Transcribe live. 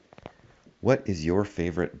What is your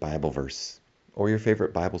favorite Bible verse or your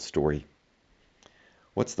favorite Bible story?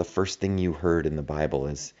 What's the first thing you heard in the Bible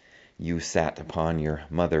as you sat upon your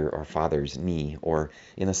mother or father's knee or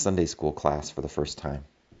in a Sunday school class for the first time?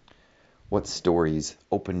 What stories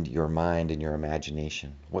opened your mind and your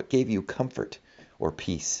imagination? What gave you comfort or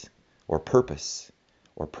peace or purpose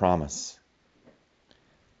or promise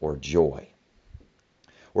or joy?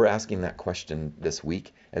 We're asking that question this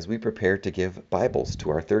week as we prepare to give Bibles to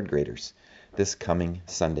our third graders this coming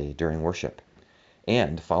Sunday during worship.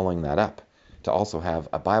 And following that up, to also have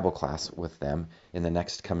a Bible class with them in the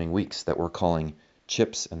next coming weeks that we're calling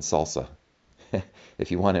Chips and Salsa.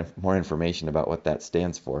 If you want more information about what that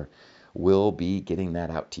stands for, we'll be getting that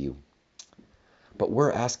out to you. But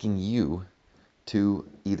we're asking you to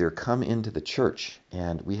either come into the church,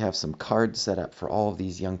 and we have some cards set up for all of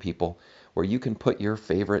these young people where you can put your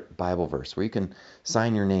favorite Bible verse, where you can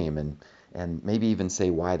sign your name and maybe even say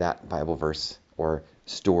why that Bible verse or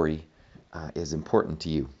story is important to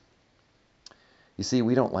you. You see,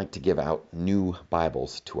 we don't like to give out new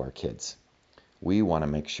Bibles to our kids. We want to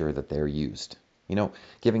make sure that they're used. You know,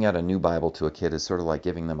 giving out a new Bible to a kid is sort of like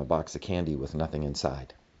giving them a box of candy with nothing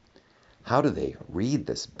inside. How do they read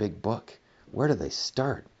this big book? Where do they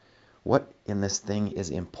start? What in this thing is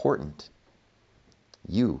important?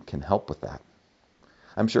 You can help with that.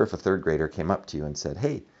 I'm sure if a third grader came up to you and said,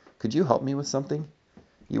 "Hey, could you help me with something?"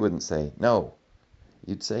 You wouldn't say, "No."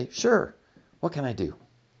 You'd say, "Sure. What can I do?"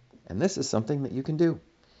 And this is something that you can do.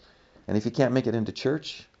 And if you can't make it into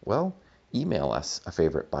church, well, email us a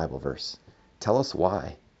favorite Bible verse. Tell us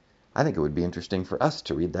why. I think it would be interesting for us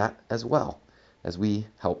to read that as well, as we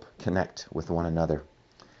help connect with one another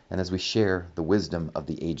and as we share the wisdom of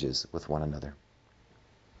the ages with one another.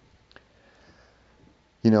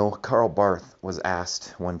 You know, Karl Barth was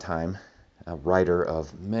asked one time, a writer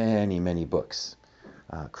of many, many books,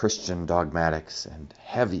 Christian dogmatics and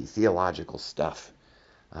heavy theological stuff,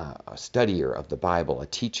 a studier of the Bible, a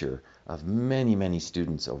teacher of many, many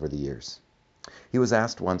students over the years. He was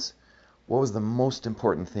asked once, what was the most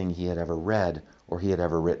important thing he had ever read or he had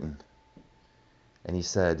ever written? And he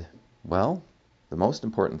said, well, the most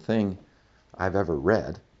important thing I've ever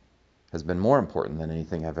read has been more important than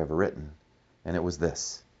anything I've ever written. And it was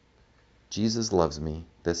this: Jesus loves me,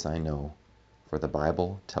 this I know, for the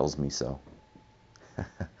Bible tells me so.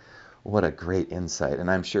 What a great insight.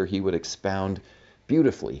 And I'm sure he would expound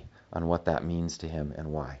beautifully on what that means to him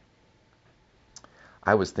and why.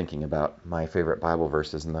 I was thinking about my favorite Bible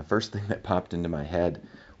verses, and the first thing that popped into my head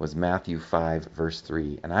was Matthew 5, verse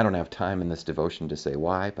 3. And I don't have time in this devotion to say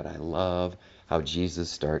why, but I love how Jesus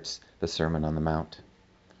starts the Sermon on the Mount.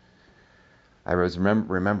 I was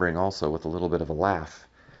remembering also with a little bit of a laugh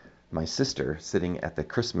my sister sitting at the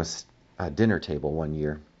Christmas dinner table one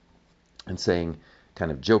year and saying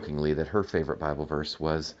kind of jokingly that her favorite Bible verse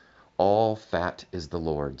was, "All fat is the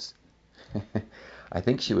Lord's." I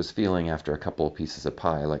think she was feeling after a couple of pieces of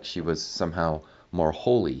pie like she was somehow more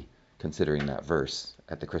holy considering that verse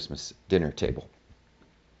at the Christmas dinner table.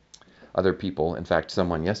 Other people, in fact,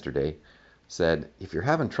 someone yesterday said, if you're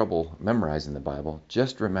having trouble memorizing the Bible,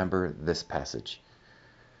 just remember this passage.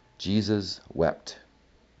 Jesus wept.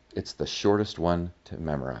 It's the shortest one to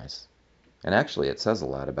memorize. And actually, it says a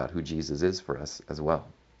lot about who Jesus is for us as well.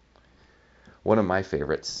 One of my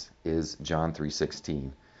favorites is John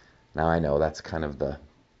 3:16. Now I know that's kind of the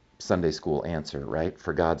Sunday school answer, right?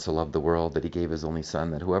 For God so loved the world that he gave his only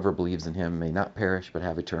son, that whoever believes in him may not perish but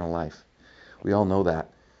have eternal life. We all know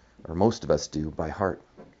that, or most of us do, by heart.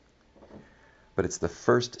 But it's the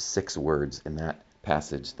first 6 words in that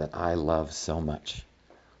passage that I love so much.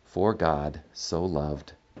 For God so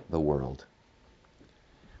loved the world.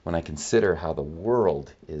 When I consider how the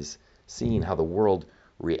world is seen, how the world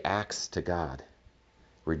reacts to God,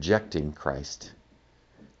 rejecting Christ,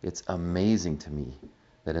 it's amazing to me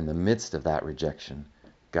that in the midst of that rejection,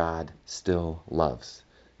 God still loves.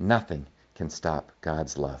 Nothing can stop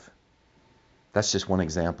God's love. That's just one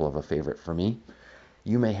example of a favorite for me.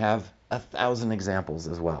 You may have 1,000 examples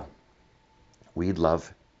as well. We'd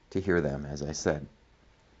love to hear them, as I said.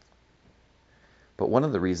 But one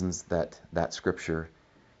of the reasons that scripture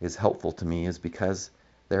is helpful to me is because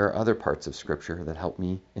there are other parts of scripture that help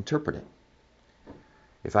me interpret it.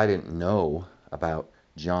 If I didn't know about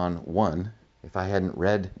John 1, if I hadn't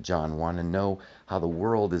read John 1 and know how the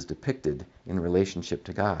world is depicted in relationship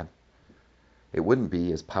to God, it wouldn't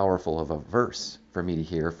be as powerful of a verse for me to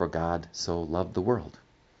hear, for God so loved the world.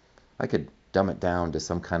 I could dumb it down to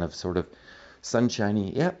some kind of sort of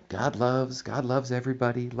sunshiny, yep, God loves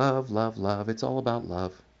everybody, love, love, love, it's all about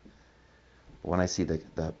love. But when I see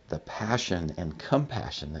the passion and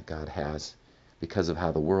compassion that God has, because of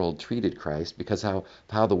how the world treated Christ, because of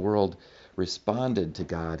how the world responded to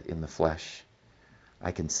God in the flesh,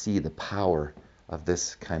 I can see the power of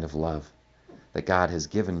this kind of love that God has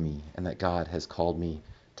given me and that God has called me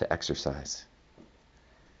to exercise.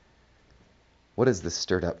 What has this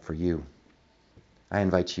stirred up for you? I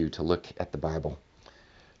invite you to look at the Bible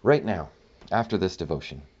right now, after this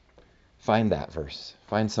devotion. Find that verse.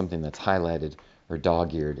 Find something that's highlighted or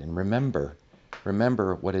dog-eared, and remember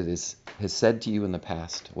what it has said to you in the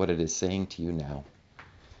past, what it is saying to you now.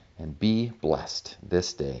 And be blessed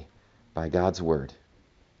this day by God's word,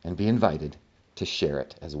 and be invited to share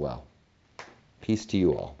it as well. Peace to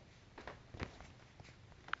you all.